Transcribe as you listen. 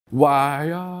Why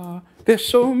are there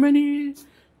so many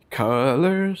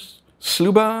colors?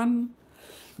 Sluban,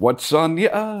 what's on the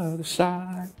other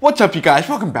side? What's up, you guys?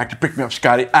 Welcome back to Pick Me Up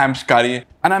Scotty. I'm Scotty,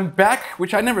 and I'm back,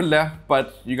 which I never left,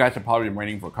 but you guys have probably been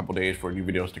waiting for a couple days for new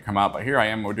videos to come out. But here I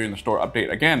am, we're doing the store update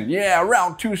again. Yeah,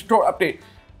 round 2 store update.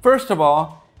 First of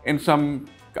all, in some,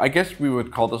 I guess we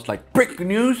would call this like brick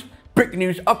news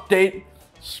update.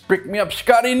 Pick Me Up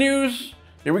Scotty news.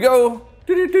 Here we go.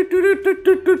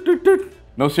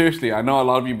 No, seriously, I know a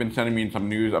lot of you have been sending me some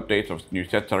news updates of new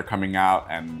sets that are coming out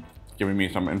and giving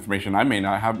me some information I may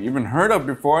not have even heard of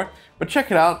before, but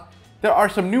check it out. There are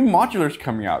some new modulars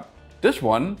coming out. This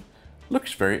one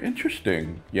looks very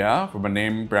interesting. Yeah, from a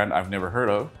name brand I've never heard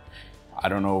of. I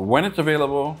don't know when it's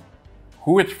available,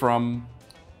 who it's from,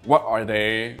 what are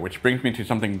they, which brings me to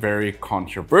something very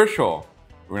controversial.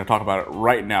 We're gonna talk about it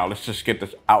right now. Let's just get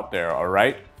this out there, all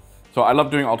right? So I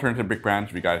love doing alternative brick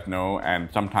brands, if you guys know, and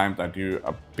sometimes I do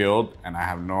a build and I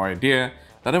have no idea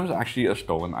that it was actually a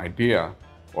stolen idea,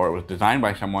 or it was designed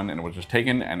by someone and it was just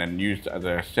taken and then used as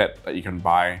a set that you can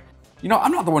buy. You know,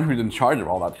 I'm not the one who's in charge of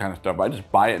all that kind of stuff. I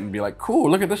just buy it and be like, cool,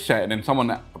 look at this set. And then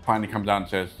someone finally comes out and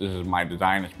says, this is my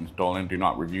design, it's been stolen, do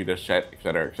not review this set,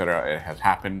 etc., etc. It has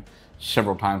happened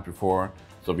several times before.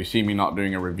 So if you see me not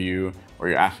doing a review or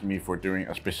you're asking me for doing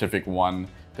a specific one,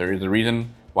 there is a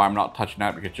reason why I'm not touching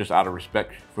that, because just out of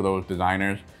respect for those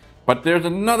designers. But there's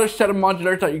another set of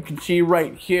modulars that you can see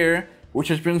right here, which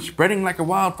has been spreading like a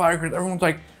wildfire because everyone's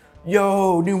like,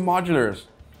 yo, new modulars.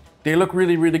 They look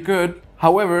really, really good.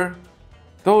 However,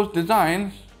 those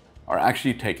designs are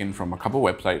actually taken from a couple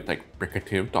websites like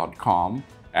brickative.com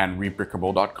and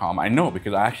rebrickable.com. I know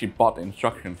because I actually bought the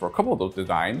instruction for a couple of those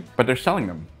designs, but they're selling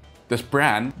them. This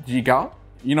brand, Jigal,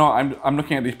 you know, I'm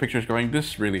looking at these pictures going,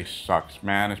 this really sucks,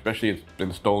 man. Especially it's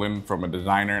been stolen from a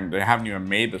designer and they haven't even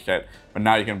made the set, but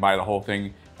now you can buy the whole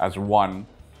thing as one.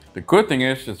 The good thing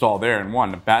is it's all there in one.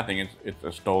 The bad thing is it's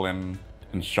a stolen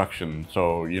instruction.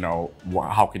 So, you know,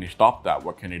 how can you stop that?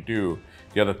 What can you do?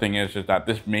 The other thing is that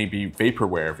this may be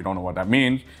vaporware. If you don't know what that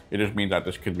means, it just means that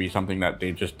this could be something that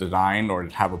they just designed or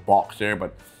just have a box there.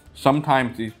 But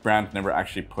sometimes these brands never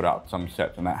actually put out some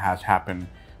sets, and that has happened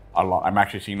a lot. I'm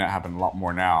actually seeing that happen a lot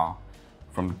more now.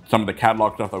 From some of the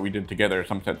catalog stuff that we did together,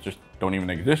 some sets just don't even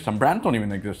exist. Some brands don't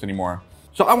even exist anymore.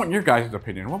 So I want your guys'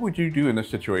 opinion. What would you do in this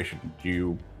situation? Do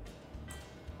you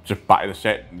just buy the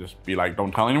set and just be like,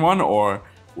 don't tell anyone? Or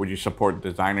would you support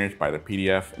designers, buy the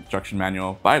PDF instruction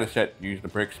manual, buy the set, use the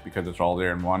bricks because it's all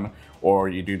there in one? Or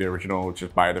you do the original,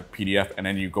 just buy the PDF and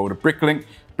then you go to Bricklink,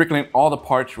 all the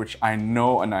parts, which I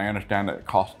know and I understand that it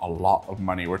costs a lot of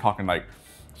money. We're talking like,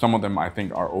 some of them I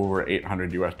think are over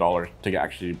 $800 US to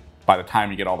actually, by the time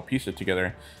you get all the pieces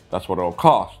together, that's what it'll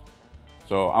cost.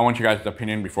 So I want you guys'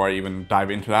 opinion before I even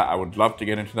dive into that. I would love to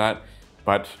get into that,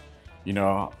 but you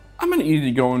know, I'm an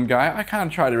easygoing guy. I kind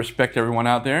of try to respect everyone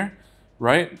out there,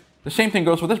 right? The same thing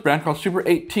goes with this brand called Super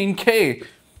 18K.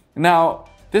 Now,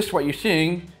 this what you're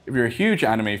seeing, if you're a huge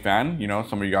anime fan, you know,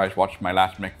 some of you guys watched my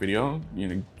last mech video, you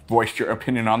know, voiced your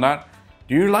opinion on that.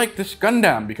 Do you like this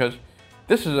Gundam? Because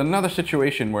this is another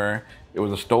situation where it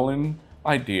was a stolen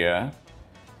idea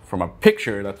from a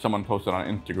picture that someone posted on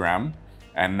Instagram,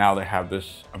 and now they have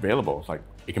this available. It's like,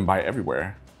 you can buy it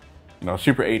everywhere. You know,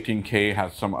 Super 18K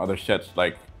has some other sets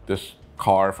like this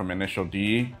car from Initial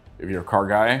D, if you're a car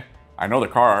guy. I know the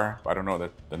car, but I don't know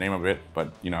the name of it,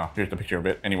 but you know, here's the picture of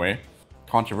it. Anyway,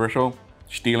 controversial,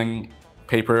 stealing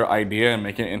paper idea and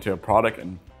making it into a product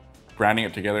and branding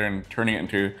it together and turning it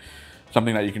into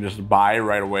something that you can just buy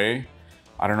right away.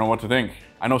 I don't know what to think.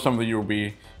 I know some of you will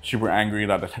be super angry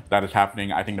that that is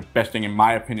happening. I think the best thing in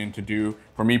my opinion to do,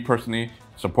 for me personally,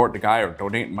 support the guy or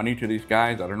donate money to these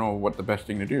guys. I don't know what the best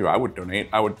thing to do. I would donate,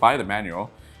 I would buy the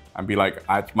manual and be like,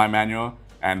 it's my manual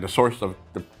and the source of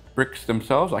the bricks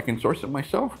themselves, I can source it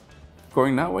myself.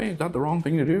 Going that way, is that the wrong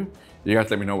thing to do? You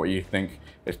guys let me know what you think.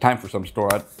 It's time for some store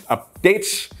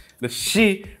updates. Let's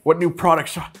see what new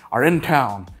products are in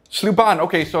town. Sluban,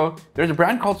 okay, so there's a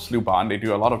brand called Sluban. They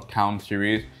do a lot of town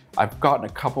series. I've gotten a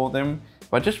couple of them,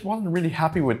 but just wasn't really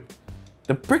happy with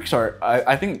the bricks.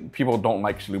 I think people don't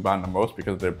like Sluban the most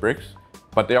because of their bricks,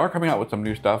 but they are coming out with some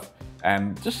new stuff.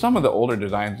 And just some of the older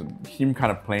designs seem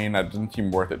kind of plain. That doesn't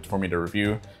seem worth it for me to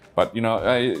review. But you know,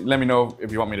 let me know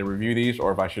if you want me to review these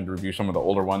or if I should review some of the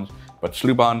older ones. But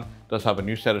Sluban does have a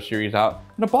new set of series out.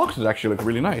 And the boxes actually look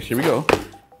really nice. Here we go.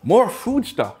 More food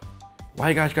stuff. Why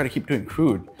you guys gotta keep doing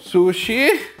food?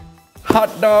 Sushi,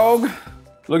 hot dog.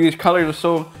 Look, these colors are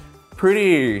so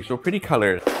pretty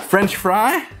colors. French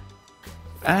fry,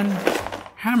 and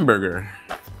hamburger.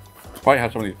 Probably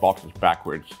have some of these boxes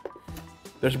backwards.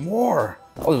 There's more.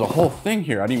 Oh, there's a whole thing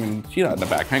here. I didn't even see that in the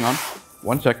back. Hang on.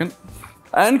 1 second.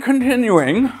 And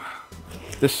continuing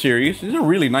this series, these are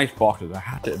really nice boxes, I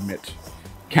have to admit.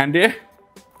 Candy,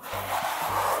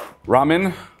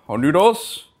 ramen or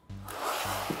noodles,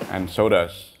 and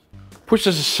sodas. Push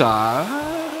this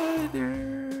aside.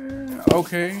 There.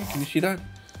 Okay, can you see that?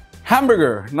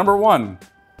 Hamburger, number 1.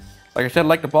 Like I said,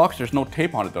 like the box, there's no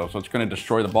tape on it though, so it's gonna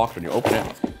destroy the box when you open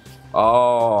it.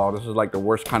 Oh, this is like the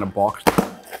worst kind of box to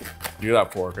do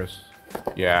that for, because,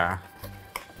 yeah.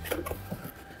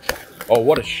 Oh,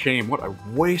 what a shame, what a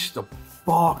waste of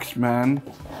box, man.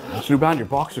 Snowbound, your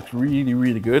box looks really,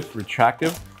 really good, it's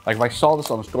retractive. Like if I saw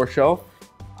this on the store shelf,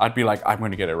 I'd be like, I'm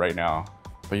gonna get it right now.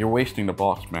 But you're wasting the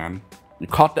box, man. You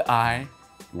caught the eye,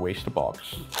 you waste the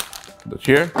box. Put this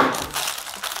here.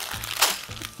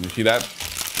 You see that?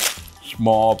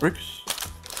 Small bricks.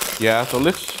 Yeah, so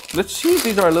let's see if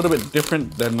these are a little bit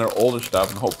different than their older stuff,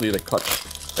 and hopefully the cut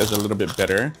is a little bit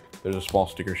better. There's a small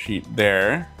sticker sheet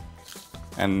there.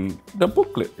 And the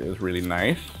booklet is really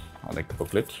nice. I like the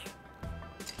booklet.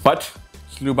 But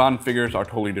Snowbound figures are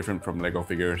totally different from Lego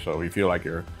figures, so if you feel like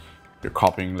you're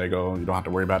copying Lego, you don't have to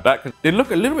worry about that, because they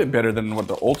look a little bit better than what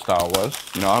the old style was.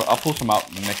 You know, I'll pull some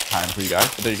out next time for you guys.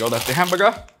 But there you go, that's the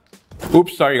hamburger.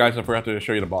 Oops, sorry guys, I forgot to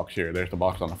show you the box here. There's the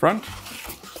box on the front.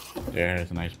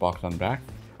 There's a nice box on the back.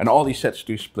 And all these sets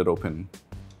do split open,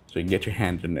 so you can get your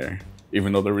hands in there.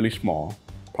 Even though they're really small,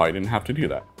 probably didn't have to do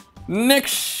that.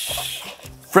 Next,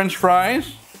 French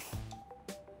fries.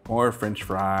 More French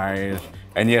fries.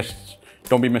 And yes,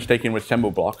 don't be mistaken with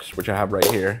Sembo blocks, which I have right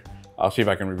here. I'll see if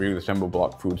I can review the Sembo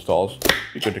block food stalls.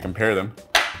 Be good to compare them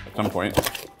at some point.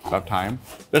 I'll have time.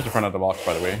 There's the front of the box,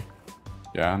 by the way.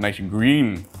 Yeah, nice and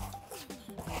green.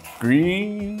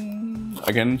 Green.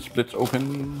 Again, splits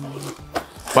open.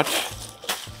 But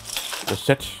the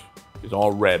set is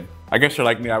all red. I guess they're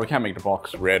like, yeah, we can't make the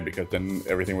box red because then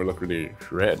everything would look really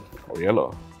red or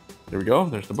yellow. There we go.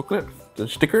 There's the booklet. The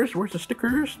stickers. Where's the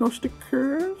stickers? No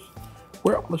stickers.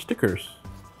 Where are all the stickers?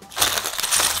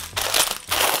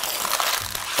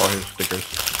 Oh, here's stickers.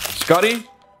 Scottie,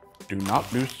 do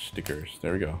not lose stickers.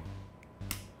 There we go.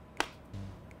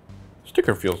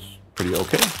 Sticker feels pretty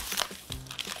okay.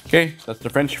 Okay, that's the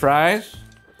French fries.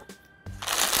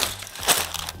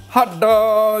 Hot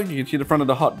dog. You can see the front of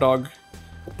the hot dog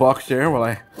box there while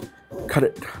I cut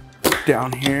it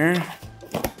down here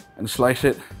and slice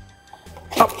it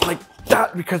up like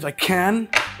that because I can.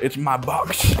 It's my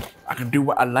box. I can do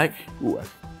what I like. Ooh, I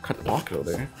cut the box over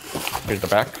there. Here's the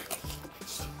back.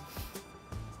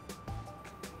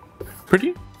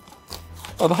 Pretty.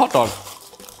 Oh, the hot dog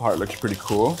part looks pretty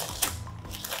cool.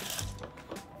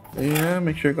 Yeah,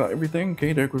 make sure I got everything.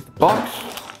 Okay, there goes the box.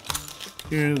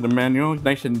 Here's the manual,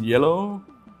 nice and yellow.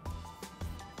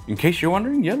 In case you're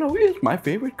wondering, yellow is my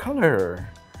favorite color.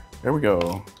 There we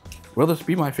go. Will this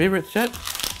be my favorite set?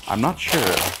 I'm not sure.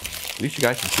 At least you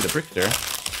guys can see the bricks there.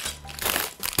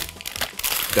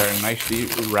 They're nicely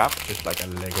wrapped, just like a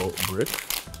Lego brick.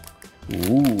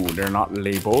 Ooh, they're not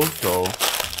labeled, so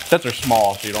sets are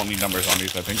small, so you don't need numbers on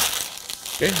these, I think.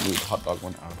 Okay, move the hot dog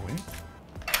one out of the way.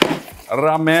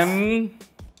 Ramen,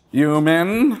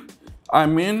 human,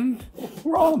 I'm in,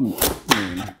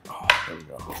 ramen. Oh, there we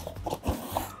go.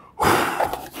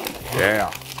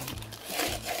 Yeah.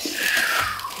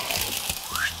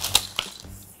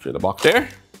 Show the box there.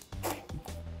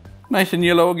 Nice and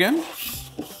yellow again.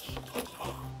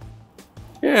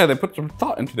 Yeah, they put some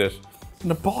thought into this.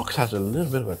 And the box has a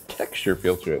little bit of a texture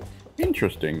feel to it.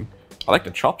 Interesting. I like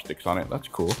the chopsticks on it, that's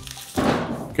cool.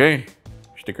 Okay,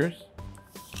 stickers.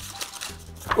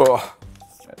 Oh,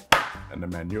 and the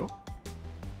manual.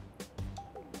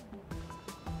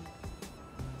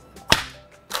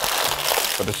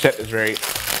 But the set is very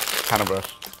kind of a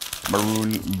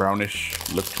maroon brownish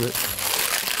look to it.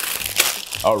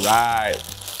 All right,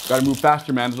 gotta move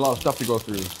faster, man. There's a lot of stuff to go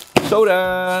through.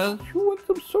 Sodas. Who wants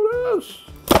some sodas?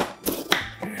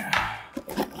 Yeah.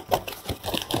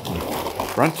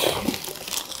 Front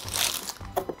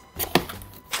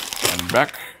and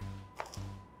back.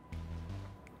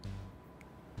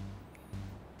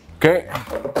 Okay.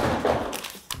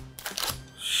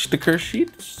 Sticker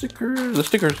sheet, the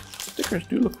stickers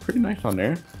do look pretty nice on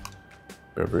there.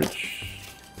 Beverage.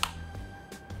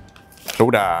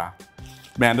 Soda.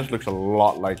 Man, this looks a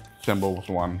lot like Sembo's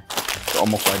one. It's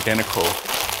almost identical.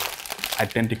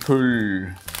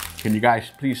 Identical. Can you guys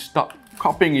please stop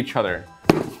copying each other?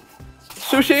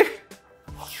 Sushi.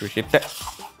 Sushi.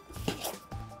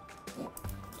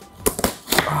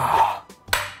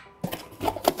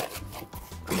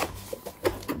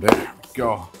 There we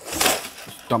go.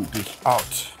 Let's dump these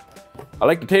out. I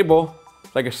like the table.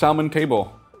 It's like a salmon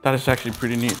table. That is actually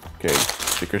pretty neat. Okay,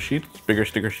 sticker sheet. Bigger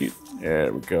sticker sheet.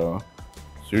 There we go.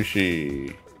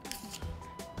 Sushi.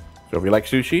 So if you like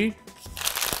sushi,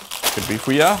 could be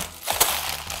for ya.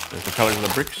 There's the colors of the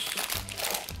bricks.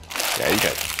 Yeah, you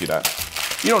guys see that.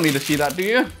 You don't need to see that, do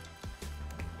you?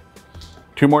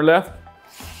 2 more left.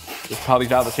 Just pile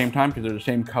these out at the same time because they're the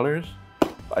same colors.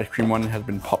 The ice cream one has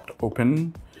been popped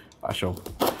open. I shall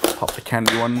pop the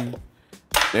candy one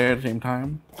there at the same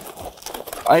time.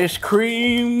 Ice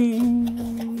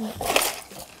cream.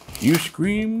 You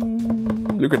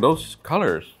scream. Look at those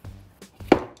colors.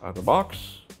 Out of the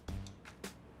box.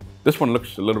 This one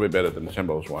looks a little bit better than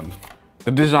Simbo's one.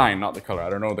 The design, not the color.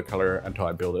 I don't know the color until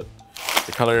I build it.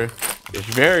 The color is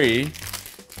very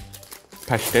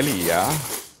pastel-y, yeah.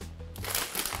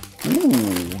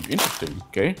 Ooh, interesting.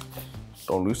 Okay.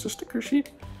 Don't lose the sticker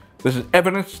sheet. This is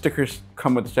evidence. Stickers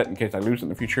come with the set in case I lose it in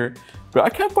the future. But I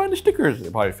can't find the stickers.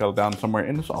 They probably fell down somewhere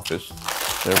in this office.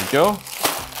 There we go.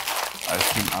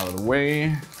 Ice cream out of the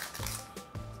way.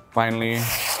 Finally.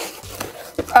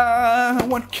 I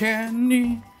want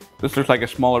candy. This looks like a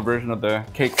smaller version of the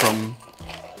cake from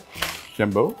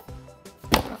Simbo.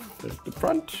 There's the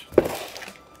front.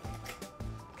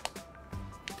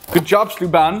 Good job,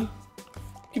 Sluban.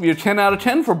 Give you a 10 out of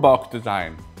 10 for box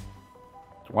design.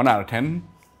 It's 1 out of 10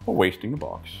 for wasting the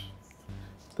box.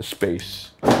 The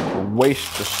space.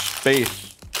 Waste the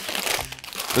space.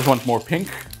 This one's more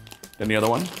pink than the other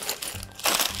one.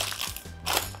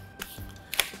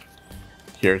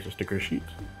 Here's the sticker sheet.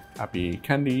 Happy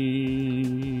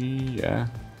candy. Yeah.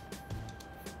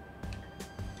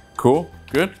 Cool.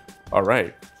 Good. All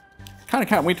right. Kind of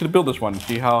can't wait to build this one and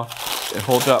see how it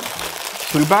holds up.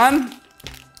 Sluban,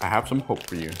 I have some hope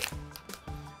for you.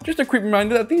 Just a quick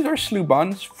reminder that these are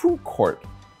Sluban's Fruit Court.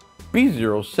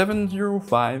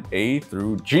 B0705A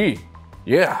through G.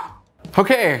 Yeah.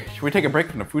 Okay, should we take a break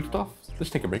from the food stuff? Let's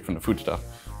take a break from the food stuff.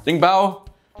 Dingbao,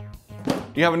 do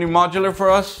you have a new modular for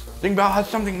us? Dingbao has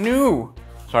something new.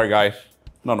 Sorry guys,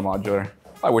 not a modular.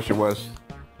 I wish it was.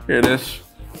 Here it is.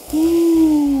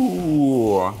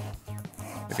 Ooh.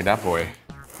 Look at that boy.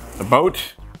 The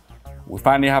boat. We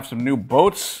finally have some new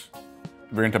boats.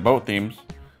 If you're into boat themes.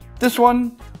 This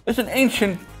one is an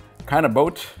ancient kind of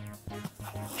boat.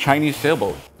 Chinese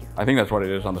sailboat. I think that's what it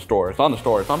is on the store. It's on the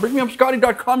store. It's on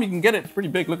bringmeupscottie.com. You can get it. It's pretty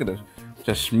big. Look at this. It's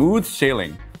just smooth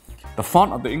sailing. The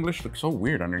font of the English looks so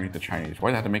weird underneath the Chinese. Why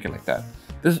do they have to make it like that?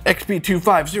 This is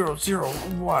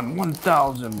XP25001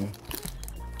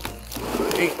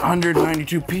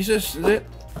 1,892 pieces, is it?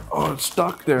 Oh, it's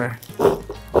stuck there.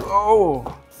 Oh,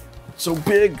 so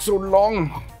big, so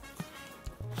long.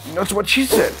 That's what she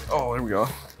said. Oh, there we go.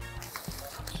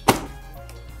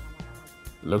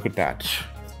 Look at that.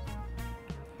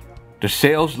 The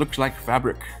sails looks like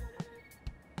fabric.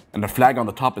 And the flag on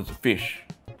the top is a fish.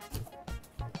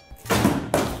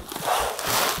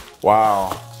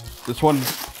 Wow. This one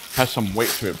has some weight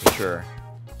to it for sure.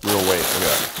 Real weight, look at that.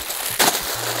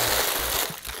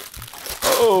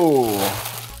 Oh,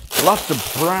 lots of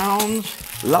browns,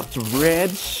 lots of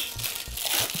reds.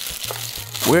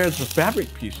 Where's the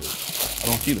fabric pieces? I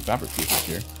don't see the fabric pieces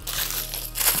here.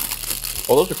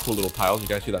 Oh, those are cool little tiles. You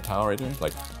guys see that tile right there? It's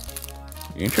like,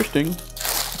 interesting.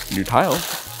 New tile.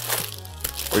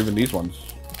 Or even these ones.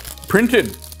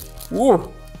 Printed.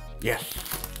 Whoa. Yes,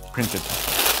 printed.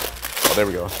 Oh, there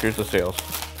we go. Here's the sails.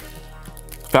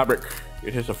 Fabric.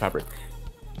 It is a fabric.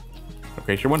 In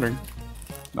case you're wondering.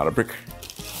 Not a brick.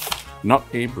 Not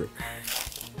a brick.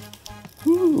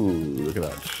 Ooh, look at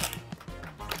that.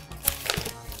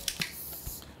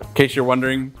 In case you're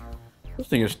wondering, this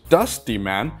thing is dusty,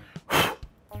 man.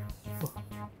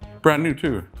 Brand new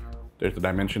too. There's the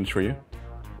dimensions for you.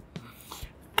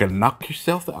 Can knock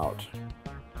yourself out.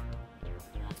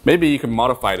 Maybe you can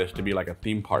modify this to be like a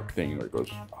theme park thing where it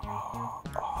goes.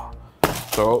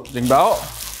 So, Dingbao,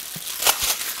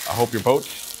 I hope your boat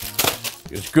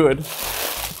is good.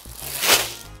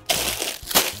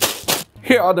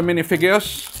 Here are the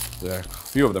minifigures. There are a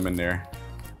few of them in there.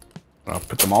 I'll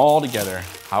put them all together.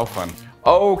 How fun.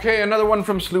 Okay, another one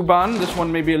from Sluban. This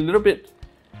one may be a little bit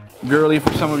girly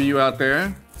for some of you out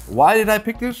there. Why did I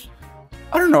pick this?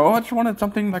 I don't know. I just wanted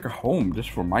something like a home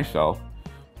just for myself.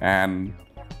 And,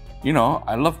 you know,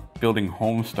 I love building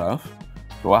home stuff.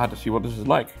 So I had to see what this is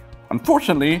like.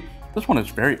 Unfortunately, this one is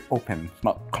very open. It's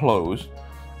not closed,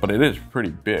 but it is pretty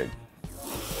big.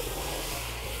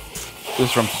 This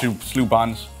is from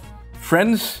Sluban's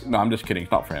Friends. No, I'm just kidding.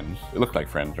 It's not Friends. It looks like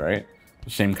Friends, right? The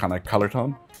same kind of color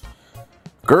tone.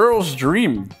 Girl's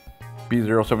Dream.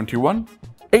 B0721.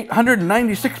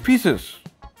 896 pieces.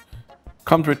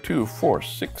 Comes with 2, 4,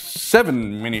 6,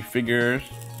 7 minifigures.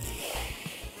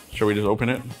 Shall we just open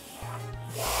it?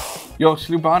 Yo,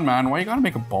 Sluban, man, why you gotta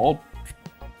make a bald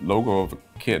logo of a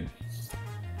kid?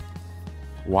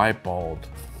 Why bald?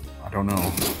 I don't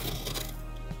know.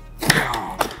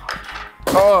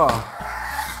 Oh.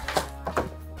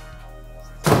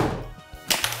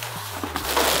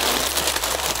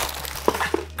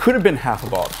 Could have been half a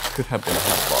box. Could have been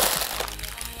half a box.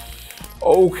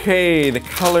 Okay, the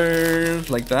colors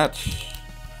like that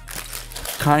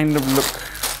kind of look.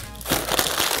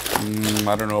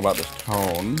 I don't know about this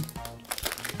tone.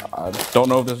 I don't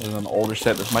know if this is an older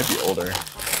set. This might be older.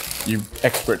 You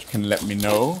experts can let me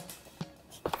know.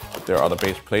 There are the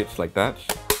base plates like that.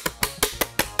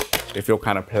 They feel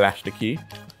kind of plasticky.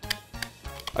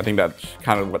 I think that's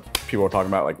kind of what people are talking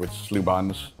about, like with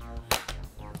Sluban's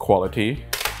quality.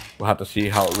 We'll have to see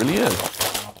how it really is.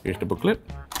 Here's the booklet.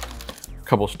 A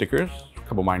couple stickers. A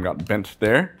couple of mine got bent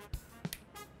there.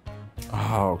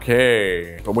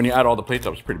 Okay. But when you add all the plates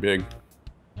up, it's pretty big.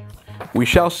 We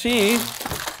shall see.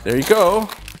 There you go.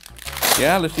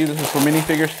 Yeah, let's see. This is for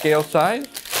minifigure scale size.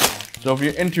 So if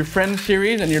you're into Friends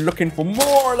series and you're looking for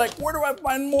more, like where do I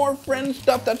find more Friends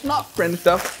stuff that's not Friends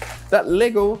stuff that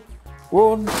Lego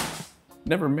will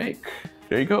never make?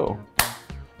 There you go.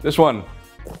 This one.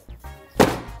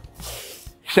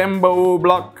 Sembo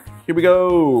block. Here we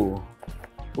go.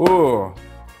 Ooh.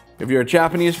 If you're a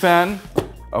Japanese fan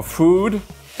of food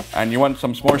and you want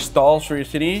some more stalls for your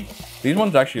city, these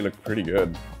ones actually look pretty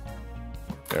good.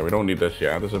 Yeah, we don't need this.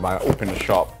 Yeah, this is why I open the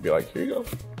shop. Be like, here you go.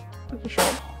 There's the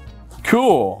shop.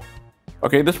 Cool.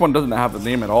 Okay, this one doesn't have the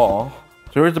name at all.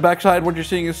 So here's the backside. What you're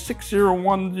seeing is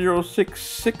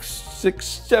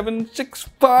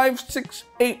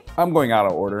 6010666765658. I'm going out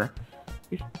of order.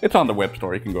 It's on the web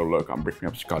store. You can go look on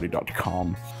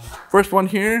brickmeupscottie.com. First one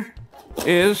here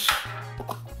is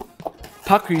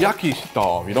takoyaki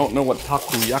stall. If you don't know what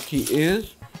takoyaki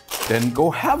is, then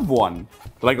go have one.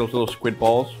 I like those little squid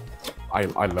balls.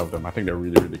 I love them. I think they're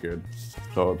really, really good.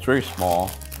 So it's very small.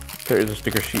 There is a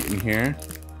sticker sheet in here.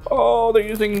 Oh, they're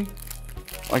using...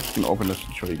 I can open this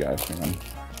and show you guys. Hang on.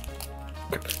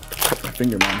 Cut my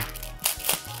finger, man.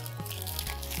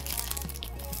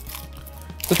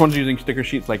 This one's using sticker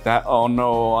sheets like that. Oh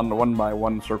no, on the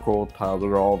 1x1 circle tiles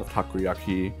are all the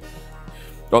takoyaki.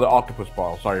 Oh, the octopus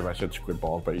balls. Sorry if I said squid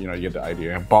balls, but you know, you get the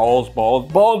idea. Balls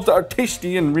that are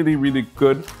tasty and really, really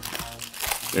good.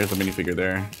 There's a minifigure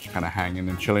there. Just kind of hanging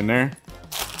and chilling there.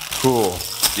 Cool.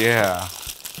 Yeah.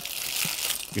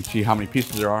 You can see how many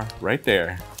pieces there are right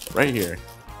there. Right here.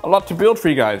 A lot to build for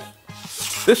you guys.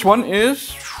 This one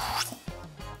is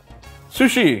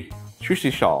sushi.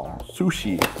 Sushi stall.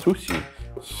 Sushi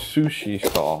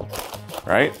stall.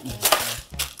 Right?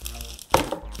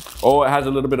 Oh, it has a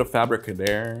little bit of fabric in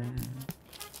there.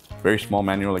 Very small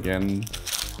manual again.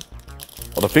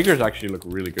 Well, the figures actually look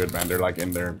really good, man. They're like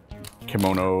in their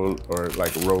kimono or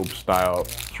like robe style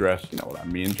dress. You know what I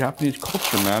mean? Japanese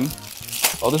culture, man.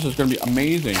 Oh, this is gonna be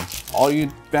amazing. All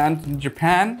you fans in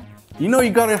Japan, you know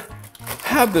you gotta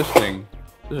have this thing.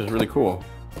 This is really cool.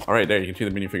 All right, there, you can see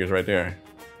the minifigures right there.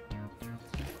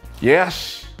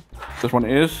 Yes, this one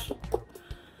is,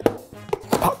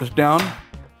 pop this down,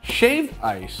 shaved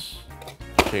ice.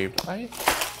 Shaved ice.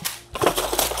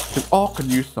 We all could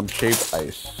use some shaved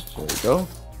ice. There we go.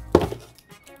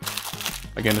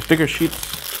 Again, the sticker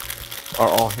sheets are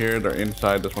all here. They're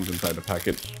inside. This one's inside the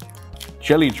package.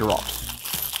 Jelly drops.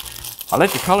 I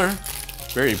like the color.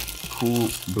 Very cool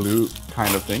blue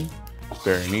kind of thing.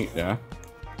 Very neat, yeah.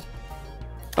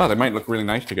 Oh, they might look really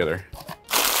nice together.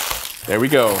 There we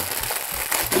go.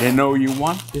 You know you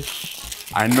want this.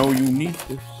 I know you need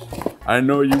this. I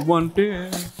know you want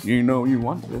this. You know you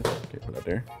want this. Okay, put that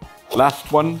there.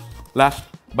 Last one, last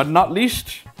but not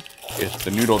least, is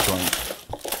the noodle joint.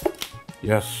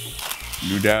 Yes,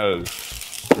 noodles.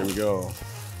 There we go.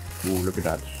 Ooh, look at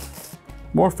that.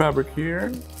 More fabric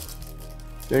here.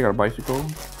 They got a bicycle.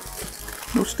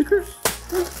 No stickers?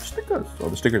 No stickers. Oh,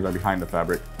 the stickers are behind the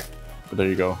fabric. But there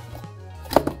you go.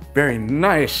 Very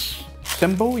nice.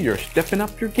 Sembo, you're stepping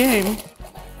up your game.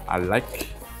 I like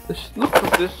the look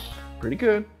of this. Pretty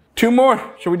good. Two more.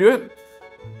 Shall we do it?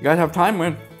 You guys have time?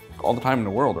 Man, all the time in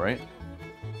the world, right?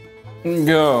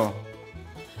 Go.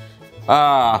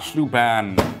 Ah,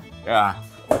 Sluban. Yeah.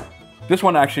 This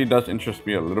one actually does interest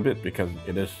me a little bit because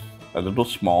it is a little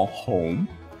small home.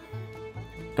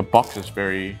 The box is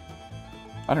very,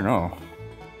 I don't know.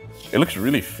 It looks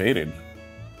really faded.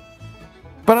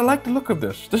 But I like the look of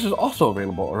this. This is also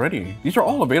available already. These are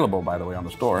all available, by the way, on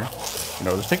the store. You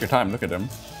know, just take your time, look at them.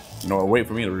 You know, wait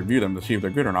for me to review them to see if they're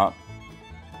good or not.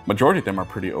 Majority of them are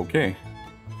pretty okay.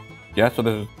 Yeah, so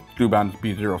this is Sluban's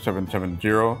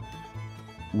B0770.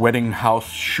 Wedding house,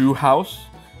 shoe house.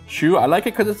 Shoe, I like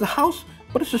it because it's a house,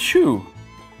 but it's a shoe.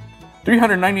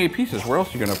 398 pieces, where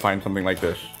else are you gonna find something like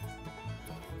this?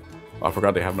 I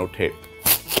forgot they have no tape.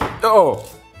 Oh,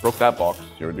 broke that box.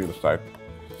 Here, we do this side.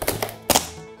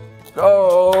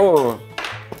 Oh,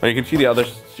 you can see the other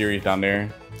series down there.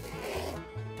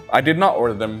 I did not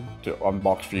order them to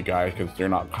unbox for you guys because they're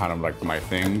not kind of like my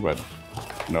thing, but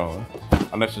no,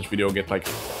 unless this video gets like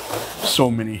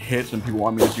so many hits and people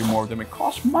want me to do more of them, it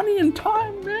costs money and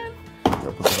time, man.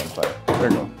 Here, put this on the side. There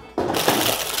you go.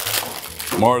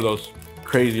 More of those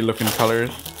crazy looking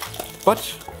colors,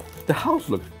 but the house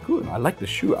looks good. I like the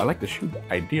shoe. I like the shoe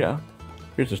idea.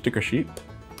 Here's the sticker sheet.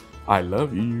 I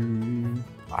love you.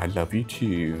 I love you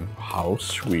too. How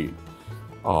sweet.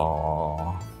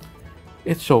 Aww.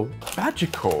 It's so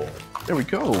magical. There we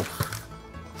go.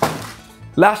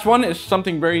 Last one is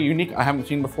something very unique I haven't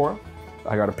seen before.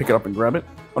 I gotta pick it up and grab it.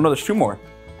 Oh no, there's two more.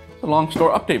 It's a long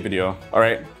store update video. All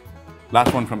right,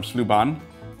 last one from Sluban.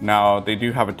 Now they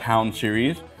do have a town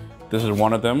series. This is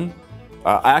one of them.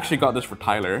 I actually got this for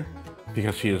Tyler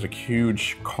because he is a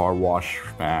huge car wash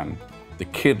fan. The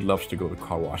kid loves to go to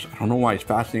car wash. I don't know why he's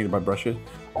fascinated by brushes.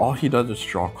 All he does is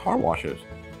draw car washes.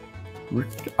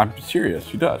 I'm serious,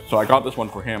 he does. So I got this one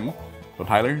for him. So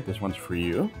Tyler, this one's for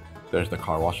you. There's the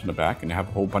car wash in the back, and they have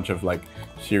a whole bunch of like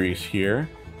series here.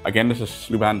 Again, this is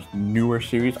Sluban's newer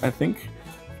series, I think.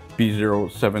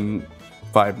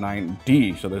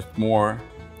 B0759D. So there's more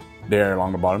there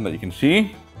along the bottom that you can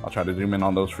see. I'll try to zoom in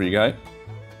on those for you guys.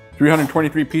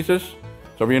 323 pieces.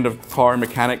 So if you're into car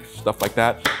mechanics, stuff like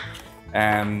that.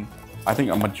 And I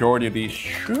think a majority of these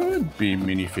should be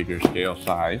minifigure scale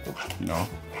size. You know,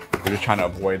 we're just trying to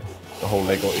avoid the whole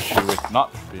Lego issue with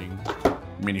not being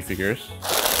minifigures.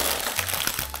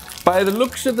 By the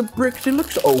looks of the bricks, it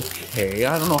looks okay.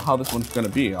 I don't know how this one's gonna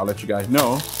be. I'll let you guys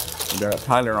know. Maybe I got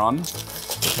Tyler on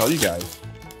to tell you guys.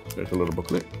 There's a little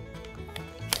booklet.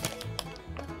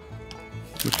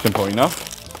 It's simple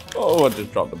enough. Oh, I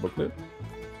just dropped the booklet.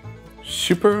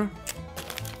 Super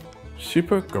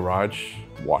garage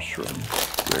washroom.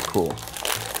 Very cool.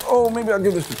 Oh, maybe I'll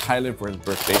give this to Tyler for his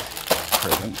birthday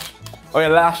present. Oh yeah,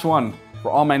 last one. For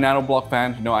all my nanoblock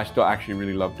fans, you know I still actually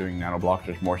really love doing nanoblocks.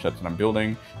 There's more sets that I'm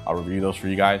building. I'll review those for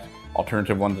you guys.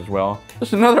 Alternative ones as well. This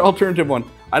is another alternative one.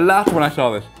 I laughed when I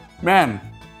saw this. Man,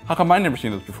 how come I've never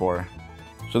seen this before?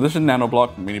 So this is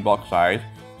nanoblock, mini block size.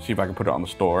 See if I can put it on the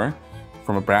store.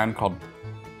 From a brand called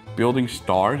Building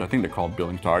Stars. I think they're called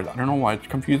Building Stars. I don't know why it's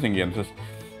confusing again. It's just,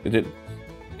 is it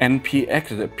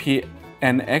NPX? Is it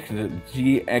PNX? Is it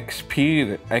ZXP? Is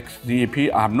it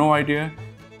XZP? I have no idea.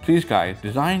 Please guys,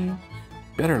 design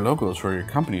better logos for your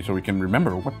company so we can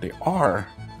remember what they are.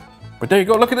 But there you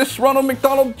go, look at this Ronald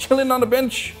McDonald chilling on the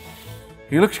bench.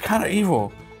 He looks kind of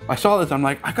evil. I saw this, I'm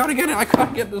like, I gotta get it, I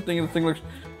gotta get this thing, and this thing looks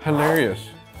hilarious.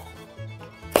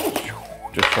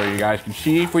 Just so you guys can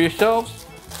see for yourselves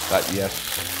that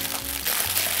yes,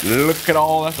 look at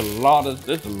all, that's a lot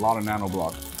of nano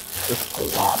blocks. That's a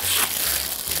lot.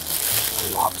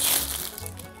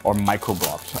 Or micro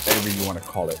blocks, however you want to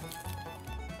call it.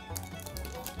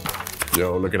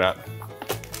 Yo, look at that.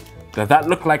 Does that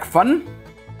look like fun?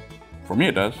 For me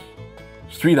it does.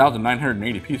 It's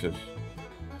 3,980 pieces.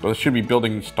 So this should be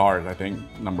Building Stars, I think.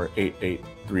 Number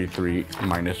 8833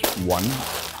 minus 1.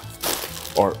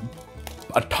 Or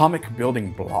atomic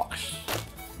building blocks.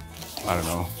 I don't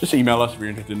know. Just email us if you're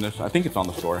interested in this. I think it's on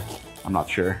the store. I'm not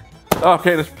sure.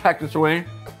 Okay, let's pack this away.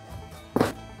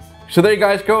 So there you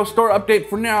guys go, store update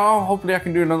for now. Hopefully I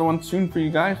can do another one soon for you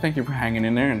guys. Thank you for hanging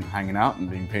in there and hanging out and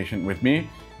being patient with me.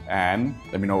 And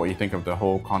let me know what you think of the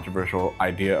whole controversial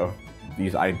idea of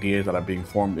these ideas that are being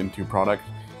formed into products.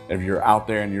 If you're out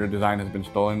there and your design has been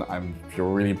stolen, I feel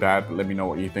really bad, but let me know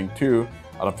what you think too.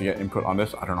 I'd love to get input on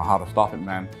this. I don't know how to stop it,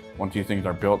 man. Once these things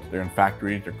are built, they're in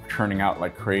factories, they're churning out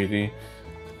like crazy.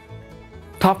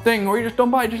 Top thing, or you just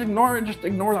don't buy it, just ignore it, just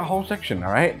ignore that whole section,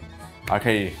 all right?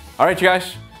 Okay, all right, you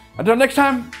guys. Until next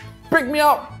time, break me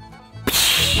out.